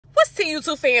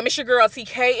YouTube fam, it's your girl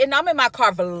TK, and I'm in my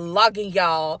car vlogging,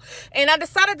 y'all. And I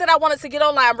decided that I wanted to get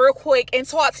online real quick and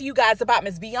talk to you guys about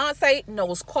Miss Beyonce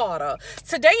Knows Carter.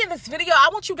 Today in this video, I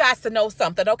want you guys to know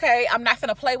something, okay? I'm not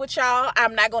gonna play with y'all.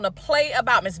 I'm not gonna play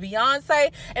about Miss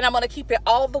Beyonce, and I'm gonna keep it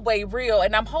all the way real.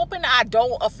 And I'm hoping I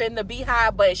don't offend the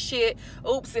Beehive, but shit,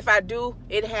 oops, if I do,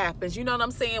 it happens. You know what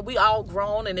I'm saying? We all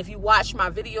grown, and if you watch my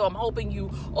video, I'm hoping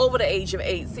you over the age of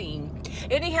 18.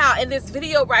 Anyhow, in this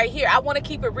video right here, I want to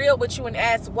keep it real with you and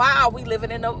ask, why are we living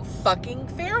in a fucking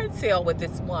fairy tale with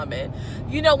this woman?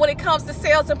 You know, when it comes to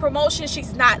sales and promotion,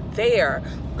 she's not there.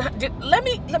 Let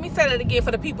me say that again for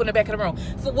the people in the back of the room.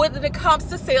 So when it comes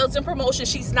to sales and promotion,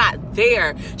 she's not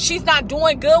there. She's not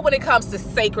doing good when it comes to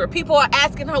sacred. People are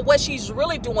asking her what she's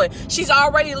really doing. She's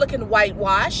already looking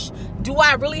whitewashed. Do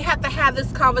I really have to have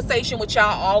this conversation with y'all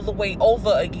all the way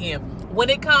over again? When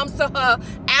it comes to her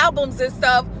albums and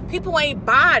stuff, people ain't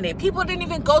buying it. People didn't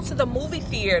even go to the movie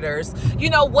theaters. You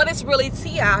know, what is really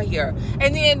tea out here?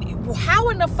 And then how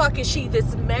in the fuck is she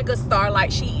this mega star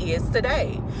like she is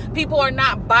today? People are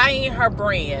not buying her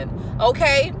brand,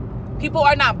 okay? People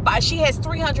are not buying. She has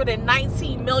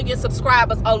 319 million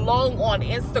subscribers alone on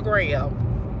Instagram.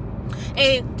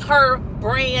 And her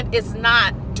brand is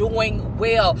not doing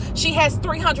well. She has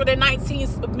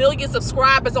 319 million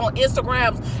subscribers on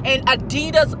Instagram, and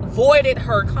Adidas voided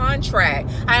her contract.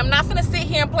 I am not gonna sit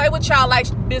here and play with y'all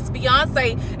like Miss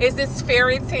Beyonce is this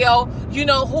fairy tale, you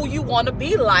know, who you want to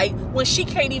be like, when she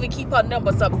can't even keep her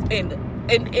numbers up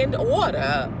in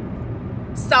order.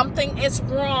 Something is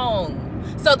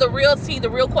wrong. So the real tea, the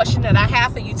real question that I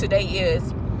have for you today is,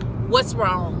 what's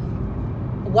wrong?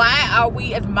 Why are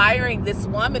we admiring this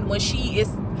woman when she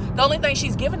is, the only thing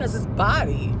she's giving us is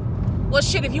body? Well,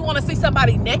 shit, if you want to see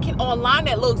somebody naked online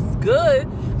that looks good,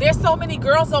 there's so many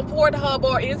girls on Pornhub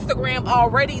or Instagram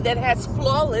already that has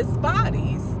flawless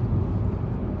bodies.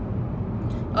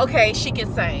 Okay, she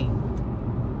can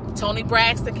sing. Toni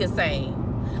Braxton can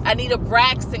sing. Anita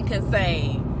Braxton can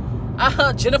sing.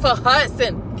 Jennifer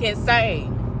Hudson can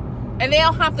sing. And they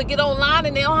don't have to get online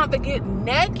and they don't have to get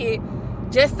naked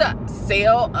just to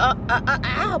sell a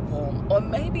album. Or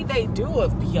maybe they do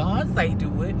if Beyonce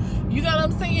do it. You know what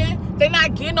I'm saying? They're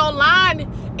not getting online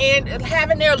and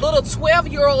having their little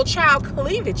 12-year-old child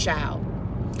cleavage out.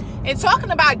 And talking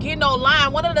about getting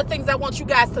online, one of the things I want you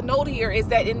guys to note here is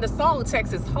that in the song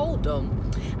Texas Holdem,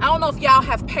 I don't know if y'all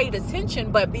have paid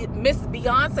attention, but Miss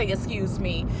Beyonce, excuse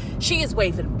me, she is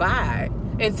waving bye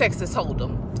in Texas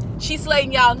Holdem. She's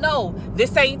letting y'all know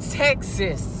this ain't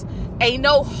Texas. Ain't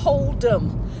no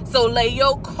Holdem. So lay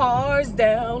your cars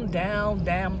down, down,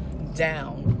 down,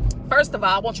 down. First of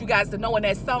all, I want you guys to know in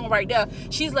that song right there,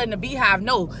 she's letting the Beehive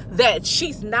know that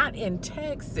she's not in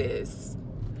Texas.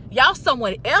 Y'all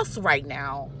somewhere else right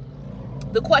now.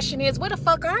 The question is, where the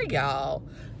fuck are y'all?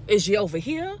 Is she over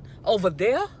here? Over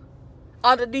there?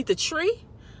 Underneath the tree?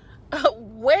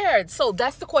 Where? So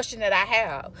that's the question that I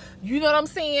have. You know what I'm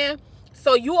saying?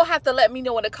 So you will have to let me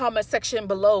know in the comment section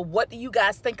below, what do you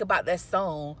guys think about that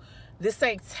song? This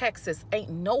ain't Texas, ain't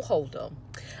no Holdem.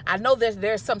 I know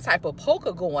there's some type of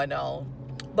polka going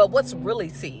on, but what's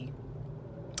really tea?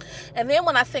 And then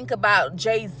when I think about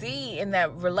Jay-Z in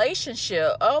that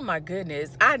relationship, oh my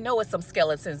goodness, I know it's some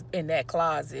skeletons in that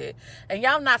closet. And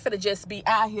y'all not finna just be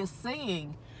out here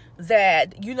saying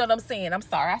that, you know what I'm saying? I'm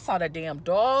sorry, I saw that damn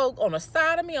dog on the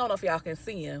side of me. I don't know if y'all can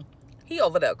see him. He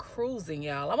over there cruising,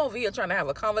 y'all. I'm over here trying to have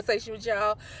a conversation with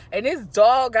y'all, and this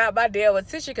dog got my damn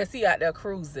attention because he out there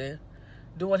cruising,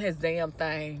 doing his damn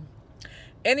thing.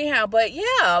 Anyhow, but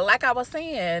yeah, like I was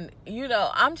saying, you know,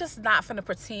 I'm just not finna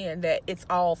pretend that it's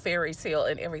all fairy tale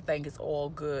and everything is all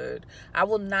good. I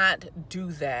will not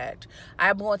do that.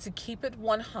 I'm going to keep it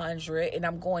 100, and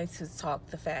I'm going to talk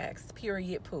the facts,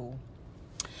 period, poo.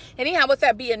 Anyhow, with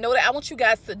that being noted, I want you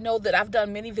guys to know that I've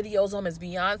done many videos on Miss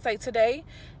Beyonce today,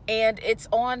 and it's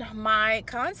on my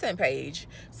content page.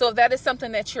 So if that is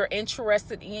something that you're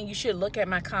interested in, you should look at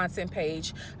my content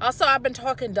page. Also, I've been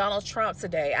talking Donald Trump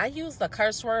today. I used a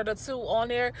curse word or two on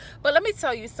there, but let me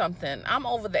tell you something. I'm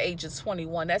over the age of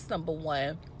 21. That's number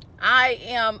one. I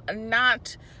am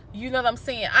not, you know what I'm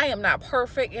saying, I am not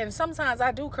perfect, and sometimes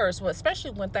I do curse,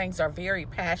 especially when things are very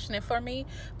passionate for me.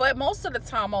 But most of the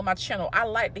time on my channel, I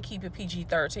like to keep it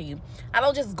PG-13. I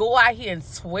don't just go out here and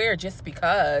swear just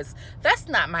because. That's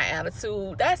not my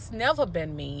attitude. That's never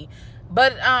been me.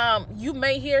 But you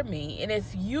may hear me, and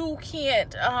if you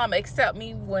can't accept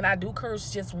me when I do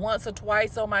curse just once or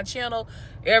twice on my channel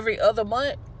every other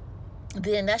month,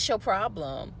 then that's your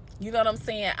problem. You know what I'm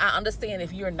saying? I understand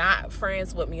if you're not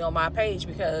friends with me on my page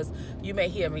because you may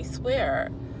hear me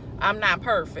swear. I'm not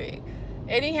perfect.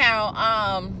 Anyhow,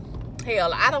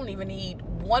 hell, I don't even need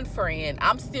one friend,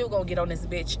 I'm still gonna get on this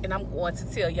bitch and I'm going to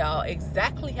tell y'all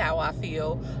exactly how I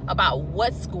feel about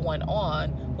what's going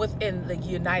on within the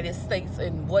United States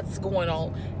and what's going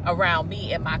on around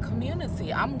me and my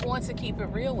community. I'm going to keep it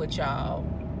real with y'all.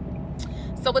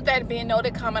 So with that being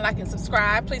noted, comment, like, and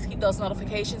subscribe. Please keep those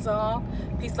notifications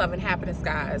on. Peace, love, and happiness,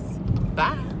 guys.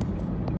 Bye.